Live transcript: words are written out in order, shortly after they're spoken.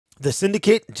The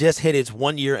Syndicate just hit its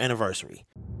 1-year anniversary.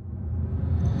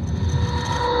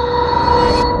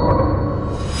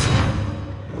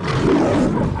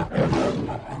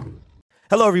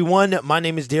 Hello everyone, my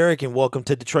name is Derek and welcome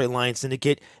to Detroit Lions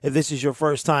Syndicate. If this is your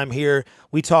first time here,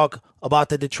 we talk about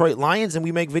the Detroit Lions and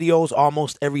we make videos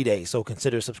almost every day, so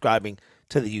consider subscribing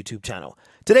to the YouTube channel.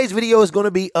 Today's video is going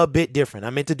to be a bit different.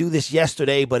 I meant to do this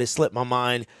yesterday, but it slipped my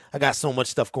mind. I got so much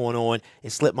stuff going on,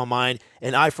 it slipped my mind,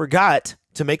 and I forgot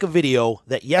to make a video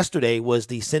that yesterday was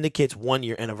the Syndicate's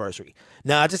 1-year anniversary.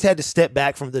 Now, I just had to step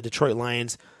back from the Detroit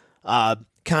Lions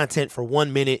content for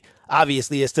 1 minute.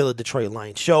 Obviously, it's still a Detroit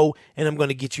Lions show, and I'm going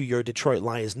to get you your Detroit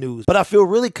Lions news. But I feel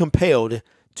really compelled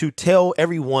to tell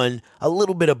everyone a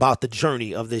little bit about the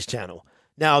journey of this channel.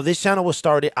 Now, this channel was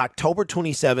started October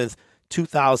 27th,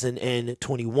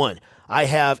 2021. I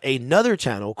have another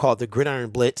channel called the Gridiron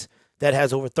Blitz that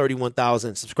has over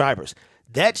 31,000 subscribers.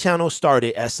 That channel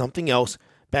started as something else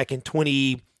back in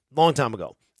long time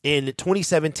ago. In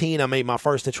 2017, I made my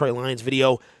first Detroit Lions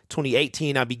video.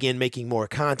 2018, I began making more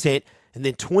content. And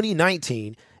then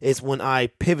 2019 is when I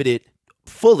pivoted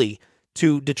fully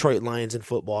to Detroit Lions and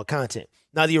football content.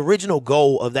 Now, the original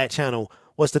goal of that channel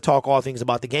was to talk all things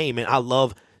about the game, and I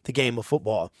love the game of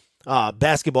football.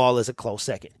 Basketball is a close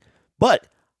second. But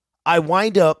I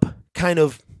wind up kind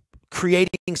of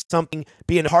creating something,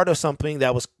 being part of something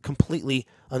that was completely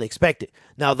unexpected.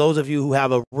 Now, those of you who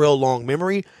have a real long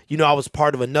memory, you know I was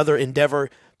part of another endeavor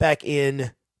back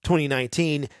in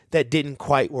 2019 that didn't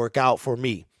quite work out for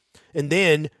me. And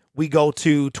then we go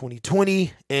to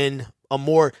 2020 and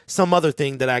some other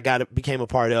thing that I became a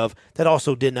part of that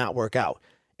also did not work out.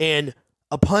 And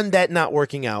upon that not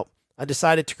working out, I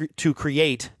decided to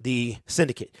create the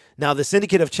Syndicate. Now, the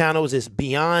Syndicate of channels is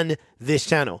beyond this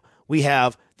channel. We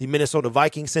have the Minnesota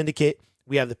Vikings Syndicate.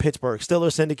 We have the Pittsburgh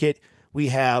Steelers Syndicate. We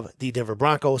have the Denver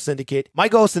Broncos Syndicate. My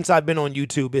goal since I've been on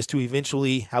YouTube is to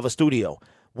eventually have a studio.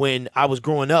 When I was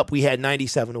growing up, we had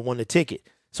 97 to 1 the ticket.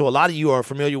 So a lot of you are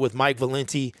familiar with Mike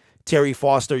Valenti, Terry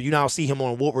Foster. You now see him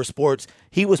on Woodward Sports.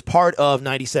 He was part of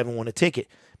 97 won a ticket.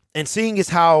 And seeing as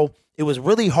how it was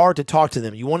really hard to talk to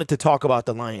them. You wanted to talk about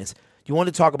the Lions. You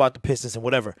wanted to talk about the Pistons and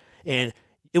whatever. And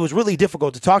it was really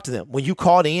difficult to talk to them. When you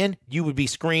called in, you would be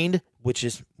screened, which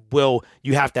is, well,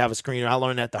 you have to have a screener. I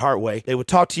learned that the hard way. They would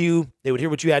talk to you. They would hear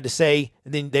what you had to say,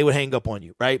 and then they would hang up on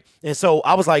you, right? And so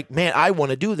I was like, man, I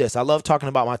want to do this. I love talking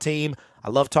about my team. I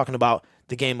love talking about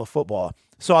the game of football.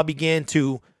 So I began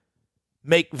to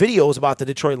make videos about the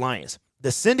Detroit Lions.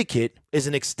 The Syndicate is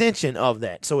an extension of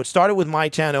that. So it started with my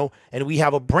channel, and we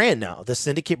have a brand now, the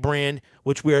Syndicate brand,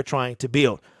 which we are trying to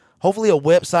build. Hopefully a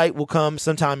website will come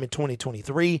sometime in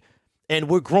 2023, and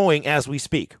we're growing as we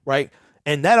speak, right?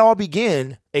 And that all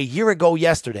began a year ago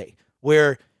yesterday,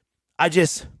 where I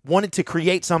just wanted to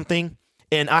create something,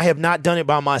 and I have not done it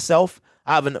by myself.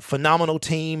 I have a phenomenal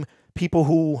team, people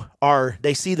who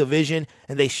they see the vision,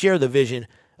 and they share the vision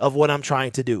of what I'm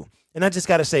trying to do. And I just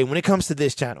got to say, when it comes to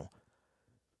this channel,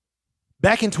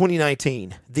 back in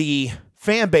 2019, the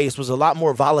fan base was a lot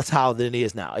more volatile than it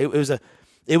is now. It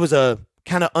was a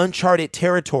kind of uncharted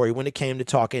territory when it came to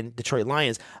talking Detroit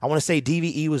Lions. I want to say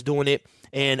DVE was doing it,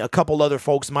 and a couple other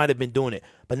folks might have been doing it.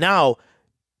 But now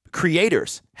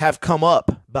creators have come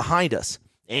up behind us,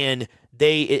 and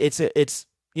it's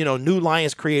new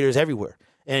Lions creators everywhere.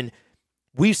 And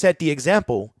we've set the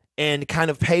example and kind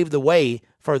of paved the way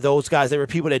for those guys. There were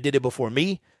people that did it before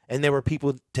me, and there were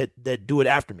people that do it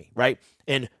after me, right?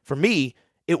 And for me,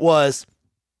 it was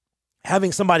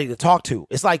having somebody to talk to.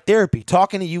 It's like therapy.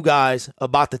 Talking to you guys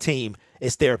about the team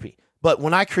is therapy. But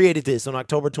when I created this on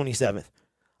October 27th,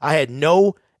 I had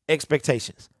no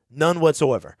expectations, none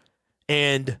whatsoever.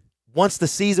 And once the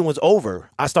season was over,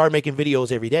 I started making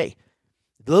videos every day.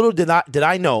 Little did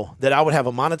I know that I would have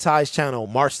a monetized channel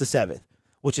March the 7th,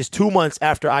 which is 2 months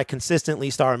after I consistently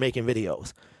started making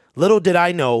videos. Little did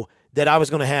I know that I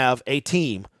was going to have a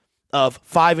team of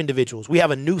 5 individuals. We have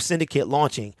a new Syndicate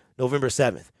launching November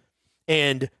 7th.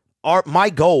 And my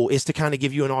goal is to kind of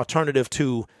give you an alternative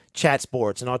to Chat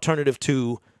Sports, an alternative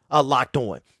to Locked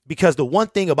On. Because the one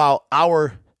thing about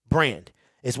our brand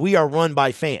is we are run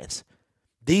by fans.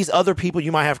 These other people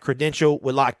you might have credential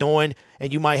with Locked On,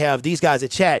 and you might have these guys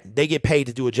at Chat, they get paid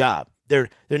to do a job. They're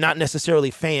not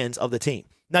necessarily fans of the team.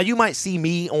 Now, you might see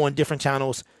me on different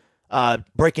channels,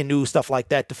 breaking news, stuff like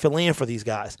that, to fill in for these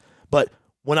guys. But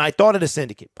when I thought of the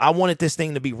Syndicate, I wanted this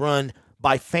thing to be run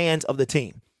by fans of the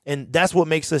team. And that's what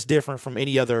makes us different from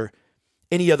any other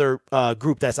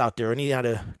group that's out there, any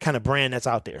other kind of brand that's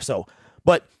out there. So,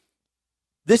 but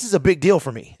this is a big deal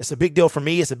for me. It's a big deal for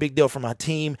me. It's a big deal for my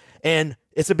team. And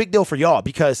it's a big deal for y'all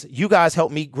because you guys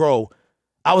helped me grow.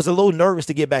 I was a little nervous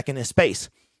to get back in this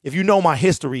space. if you know my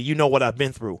history, you know what I've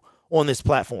been through on this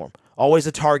platform. Always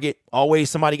a target, always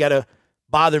somebody got to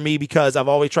bother me because I've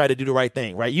always tried to do the right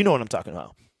thing, right? You know what I'm talking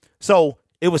about. So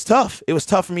it was tough. It was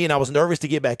tough for me, and I was nervous to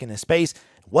get back in this space.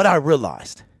 What I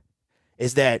realized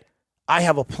is that I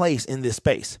have a place in this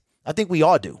space. I think we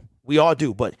all do. We all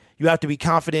do, but you have to be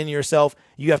confident in yourself.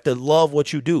 You have to love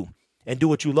what you do and do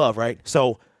what you love, right?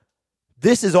 So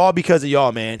this is all because of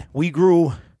y'all, man.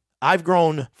 I've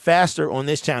grown faster on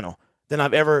this channel than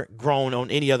I've ever grown on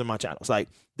any other of my channels. Like,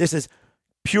 this is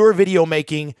pure video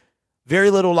making, very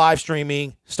little live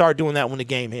streaming. Start doing that when the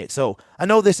game hits. So I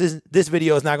know this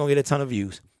video is not going to get a ton of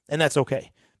views, and that's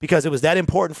okay, because it was that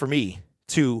important for me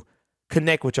to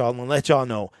connect with y'all and let y'all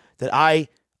know that I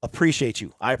appreciate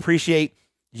you. I appreciate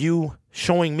you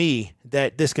showing me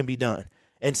that this can be done.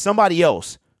 And somebody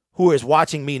else who is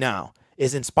watching me now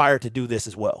is inspired to do this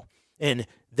as well. And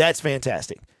that's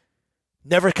fantastic.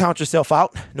 Never count yourself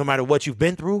out, no matter what you've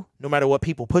been through, no matter what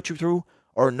people put you through,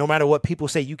 or no matter what people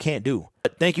say you can't do.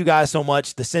 But thank you guys so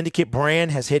much. The Syndicate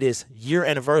brand has hit its year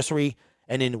anniversary,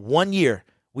 and in 1 year,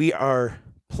 we are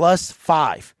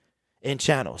 +5 in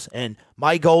channels. And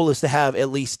my goal is to have at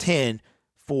least 10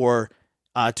 for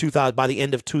by the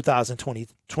end of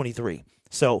 2023.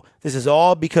 So this is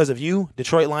all because of you,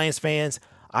 Detroit Lions fans.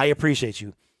 I appreciate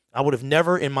you. I would have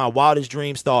never in my wildest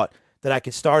dreams thought that I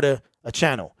could start a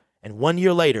channel and 1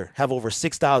 year later have over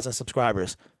 6,000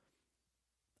 subscribers.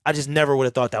 I just never would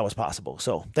have thought that was possible.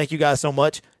 So thank you guys so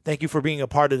much. Thank you for being a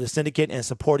part of the Syndicate and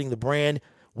supporting the brand.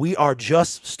 We are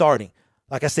just starting.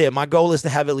 Like I said, my goal is to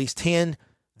have at least 10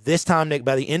 this time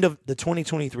by the end of the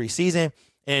 2023 season,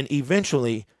 and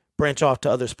eventually branch off to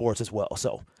other sports as well.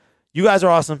 So you guys are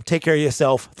awesome. Take care of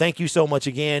yourself. Thank you so much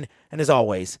again. And as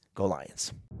always, go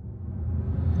Lions.